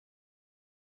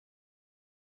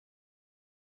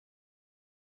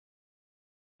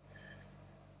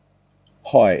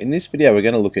Hi, in this video we're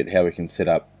going to look at how we can set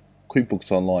up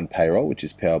QuickBooks Online Payroll, which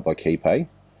is powered by KeyPay,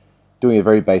 doing a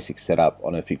very basic setup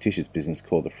on a fictitious business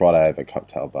called the Friday Over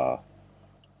Cocktail Bar.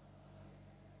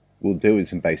 We'll deal with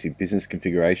some basic business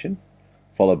configuration,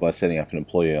 followed by setting up an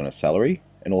employee on a salary,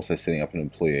 and also setting up an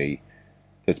employee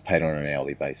that's paid on an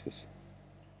hourly basis.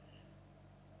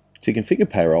 To configure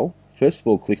Payroll, first of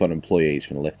all click on Employees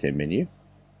from the left-hand menu,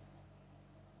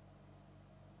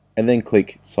 and then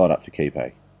click Sign Up for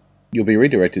KeyPay. You'll be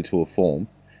redirected to a form.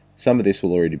 Some of this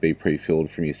will already be pre-filled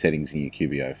from your settings in your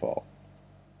QBO file.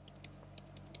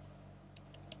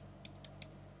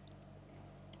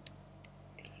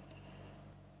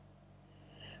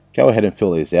 Go ahead and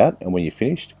fill these out, and when you're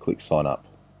finished, click Sign Up.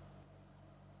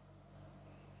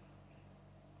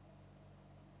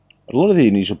 A lot of the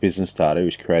initial business data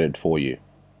is created for you.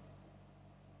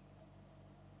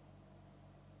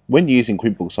 When using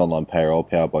QuickBooks Online Payroll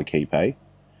powered by KeyPay,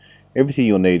 everything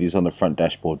you'll need is on the front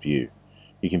dashboard view.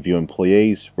 You can view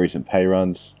employees, recent pay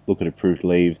runs, look at approved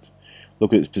leave,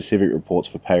 look at specific reports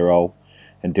for payroll,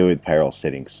 and deal with payroll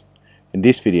settings. In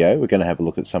this video, we're going to have a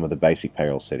look at some of the basic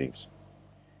payroll settings.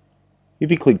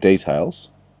 If you click Details,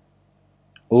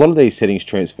 a lot of these settings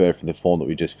transfer from the form that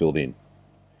we just filled in.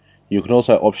 You can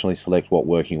also optionally select what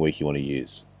working week you want to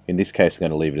use. In this case, I'm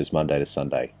going to leave it as Monday to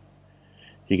Sunday.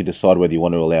 You can decide whether you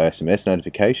want to allow SMS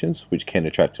notifications, which can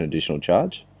attract an additional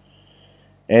charge,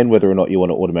 and whether or not you want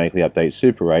to automatically update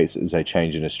super rates as they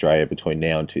change in Australia between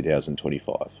now and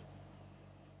 2025.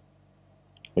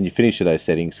 When you finish with those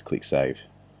settings, click Save.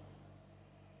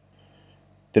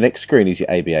 The next screen is your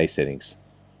ABA settings.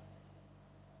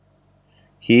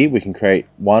 Here we can create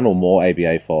one or more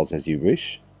ABA files as you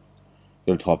wish.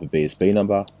 You've got to type a BSB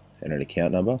number and an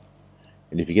account number,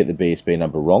 and if you get the BSB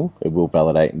number wrong, it will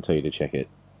validate and tell you to check it.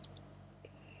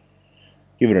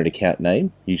 Give it an account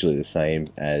name, usually the same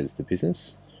as the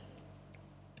business,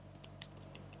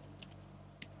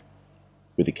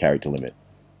 with a character limit.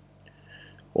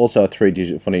 Also a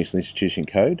 3-digit financial institution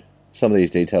code. Some of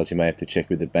these details you may have to check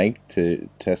with the bank to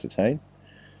ascertain.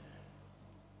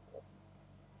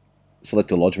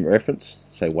 Select a lodgement reference,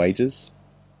 say wages,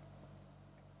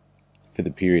 for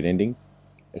the period ending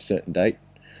a certain date.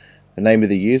 The name of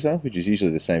the user, which is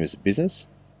usually the same as the business,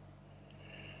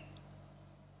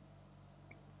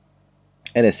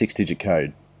 and a 6-digit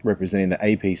code representing the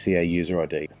APCA user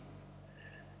ID.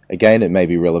 Again, it may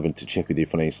be relevant to check with your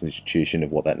financial institution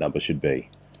of what that number should be.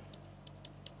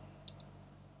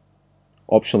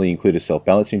 Optionally include a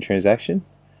self-balancing transaction,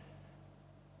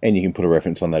 and you can put a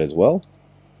reference on that as well.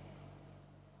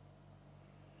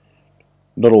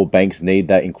 Not all banks need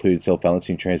that included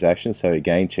self-balancing transaction, so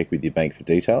again, check with your bank for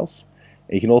details.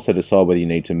 And you can also decide whether you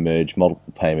need to merge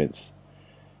multiple payments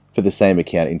for the same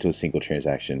account into a single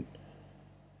transaction.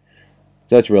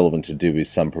 So that's relevant to do with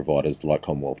some providers like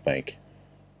Commonwealth Bank.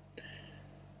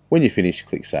 When you're finished,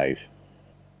 click Save.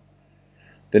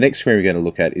 The next screen we're going to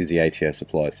look at is the ATO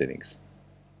supplier settings.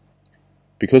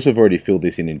 Because we've already filled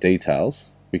this in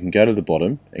details, we can go to the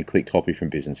bottom and click Copy from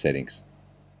Business Settings.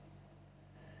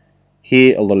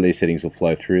 Here, a lot of these settings will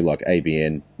flow through, like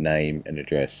ABN, name, and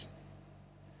address.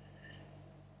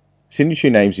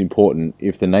 Signatory name is important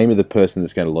if the name of the person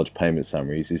that's going to lodge payment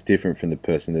summaries is different from the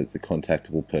person that's the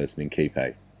contactable person in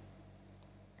KeyPay.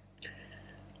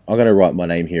 I'm going to write my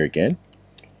name here again,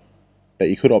 but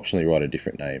you could optionally write a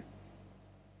different name.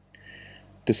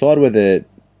 Decide whether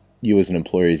you as an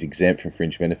employer is exempt from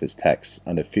fringe benefits tax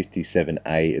under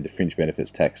 57A of the Fringe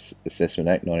Benefits Tax Assessment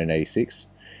Act 1986.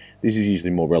 This is usually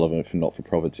more relevant for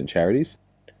not-for-profits and charities,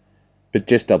 but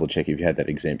just double check if you had that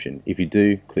exemption. If you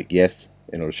do, click Yes,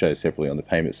 and it'll show separately on the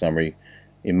payment summary.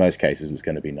 In most cases, it's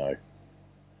going to be No.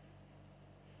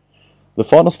 The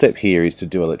final step here is to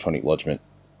do electronic lodgement.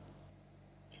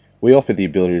 We offer the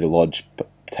ability to lodge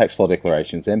tax file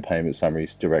declarations and payment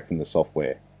summaries direct from the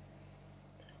software.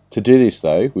 To do this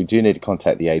though, we do need to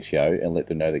contact the ATO and let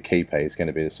them know that KeyPay is going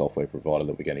to be the software provider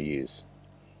that we're going to use.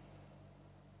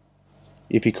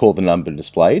 If you call the number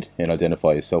displayed and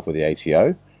identify yourself with the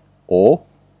ATO, or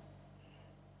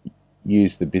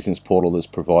use the business portal that's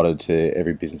provided to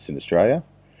every business in Australia,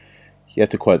 you have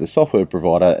to quote the software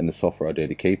provider and the software ID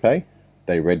to KeyPay.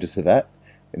 They register that,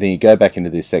 and then you go back into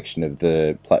this section of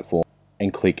the platform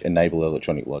and click Enable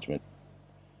Electronic Lodgement.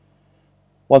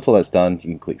 Once all that's done, you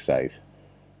can click Save.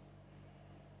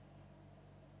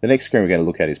 The next screen we're going to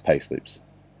look at is Payslips.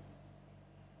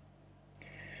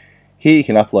 Here you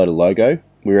can upload a logo.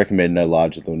 We recommend no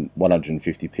larger than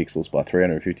 150 pixels by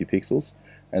 350 pixels,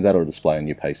 and that'll display on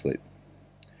your payslip.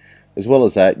 As well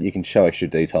as that, you can show extra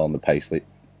detail on the payslip.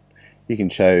 You can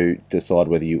decide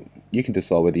whether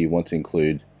you want to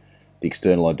include the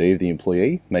external ID of the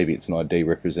employee, maybe it's an ID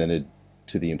represented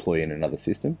to the employee in another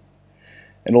system,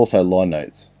 and also line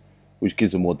notes, which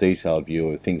gives a more detailed view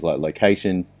of things like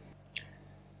location,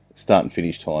 start and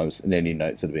finish times, and any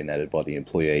notes that have been added by the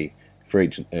employee for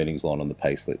each earnings line on the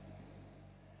payslip.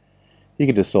 You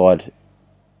can decide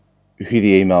who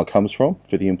the email comes from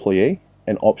for the employee,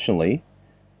 and optionally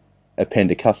append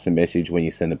a custom message when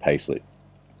you send the payslip.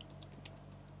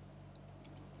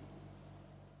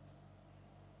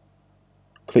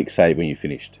 Click Save when you're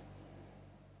finished.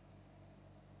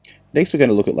 Next, we're going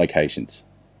to look at locations.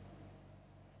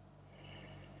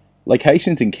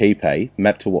 Locations in KeyPay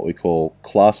map to what we call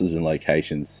classes and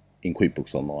locations in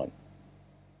QuickBooks Online.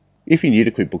 If you're new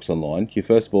to QuickBooks Online, you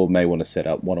first of all may want to set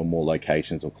up one or more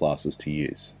locations or classes to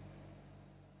use.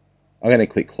 I'm going to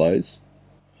click Close.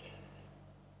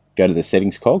 Go to the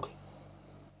Settings cog.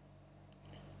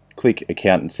 Click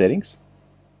Account and Settings.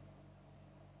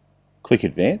 Click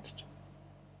Advanced.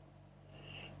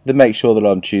 Then make sure that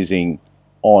I'm choosing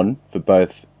On for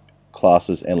both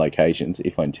classes and locations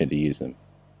if I intend to use them.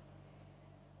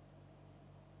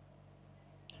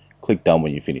 Click Done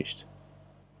when you're finished.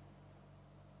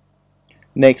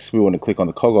 Next, we want to click on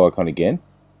the cog icon again.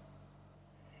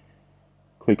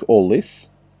 Click All Lists.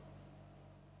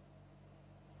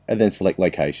 And then select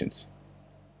Locations.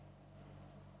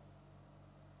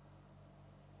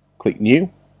 Click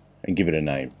New and give it a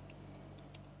name.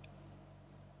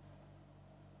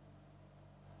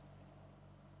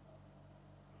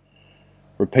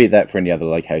 Repeat that for any other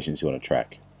locations you want to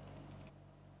track.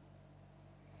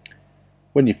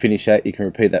 When you finish that, you can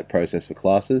repeat that process for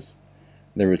classes,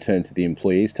 then return to the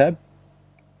Employees tab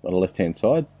on the left hand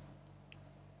side.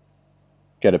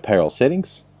 Go to Payroll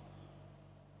Settings.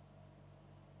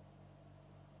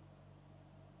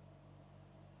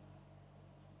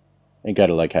 And go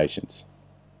to Locations.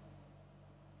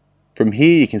 From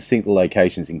here you can sync the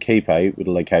locations in KeyPay with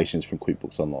the locations from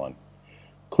QuickBooks Online.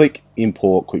 Click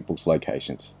Import QuickBooks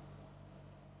Locations.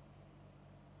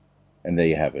 And there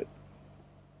you have it.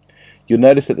 You'll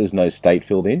notice that there's no state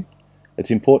filled in.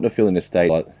 It's important to fill in a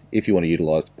state if you want to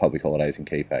utilise public holidays in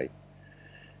KeyPay.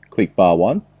 Click Bar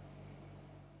 1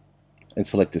 and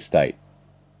select a state.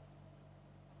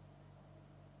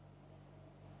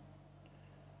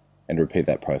 And repeat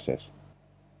that process.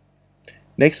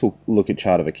 Next, we'll look at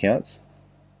Chart of Accounts.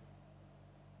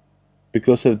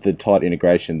 Because of the tight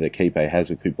integration that KeyPay has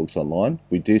with QuickBooks Online,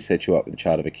 we do set you up with a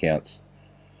Chart of Accounts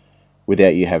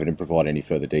without you having to provide any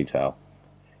further detail.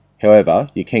 However,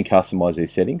 you can customise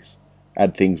these settings,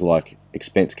 add things like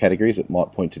expense categories that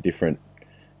might point to different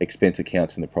expense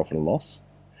accounts in the profit and loss,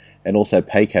 and also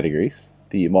pay categories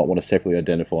that you might want to separately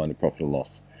identify in the profit and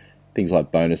loss. Things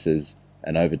like bonuses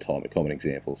and overtime are common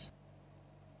examples.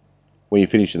 When you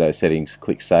finish with those settings,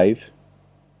 click Save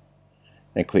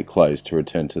and click Close to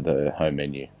return to the home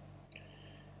menu.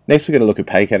 Next, we're going to look at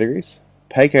pay categories.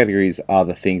 Pay categories are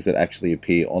the things that actually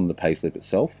appear on the payslip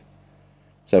itself.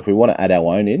 So if we want to add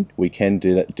our own in, we can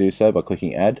do so by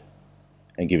clicking Add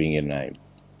and giving it a name.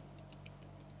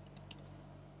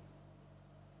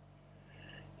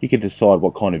 You can decide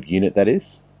what kind of unit that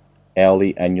is,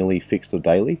 hourly, annually, fixed or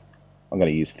daily. I'm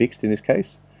going to use fixed in this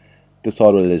case.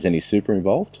 Decide whether there's any super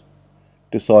involved.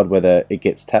 Decide whether it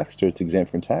gets taxed or it's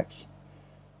exempt from tax.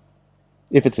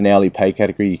 If it's an hourly pay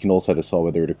category, you can also decide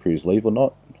whether it accrues leave or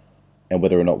not, and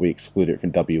whether or not we exclude it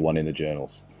from W1 in the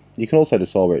journals. You can also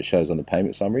decide where it shows on the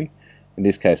payment summary. In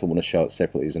this case, I want to show it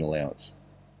separately as an allowance.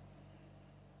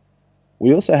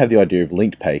 We also have the idea of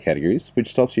linked pay categories, which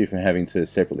stops you from having to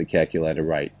separately calculate a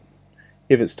rate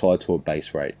if it's tied to a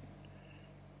base rate.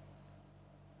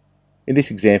 In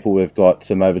this example, we've got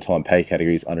some overtime pay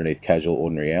categories underneath casual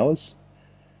ordinary hours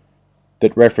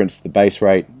that reference the base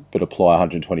rate but apply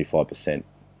 125%.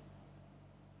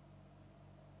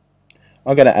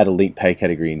 I'm going to add a linked pay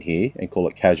category in here and call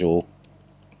it casual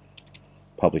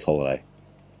public holiday.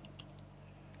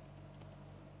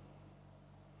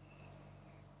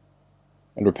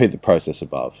 And repeat the process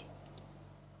above.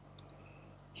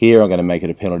 Here I'm going to make it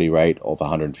a penalty rate of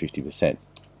 150%,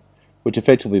 which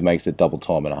effectively makes it double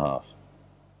time and a half.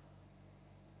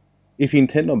 If you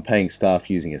intend on paying staff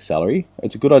using a salary,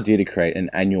 it's a good idea to create an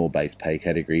annual based pay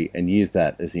category and use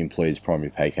that as the employee's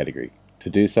primary pay category. To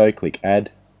do so, click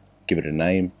Add, give it a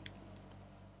name,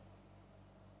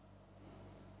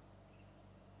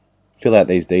 fill out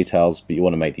these details, but you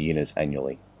want to make the units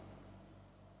annually,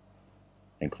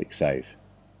 and click Save.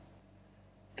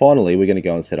 Finally, we're going to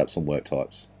go and set up some work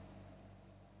types.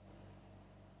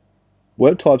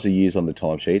 Work types are used on the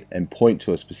timesheet and point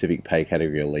to a specific pay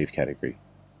category or leave category.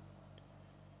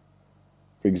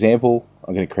 For example,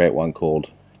 I'm going to create one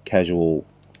called Casual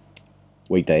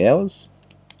weekday hours,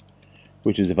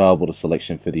 which is available to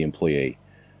selection for the employee.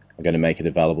 I'm going to make it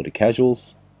available to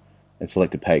casuals and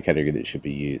select a pay category that should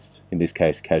be used, in this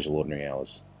case casual ordinary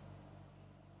hours.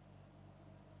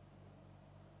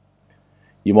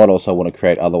 You might also want to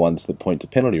create other ones that point to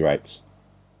penalty rates.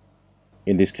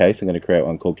 In this case I'm going to create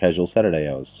one called casual Saturday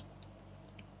hours.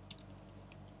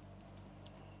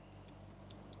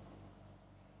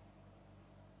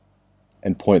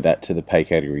 And point that to the pay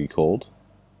category called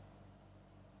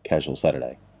Casual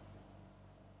Saturday.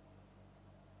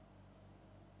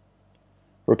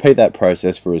 Repeat that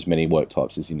process for as many work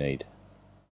types as you need.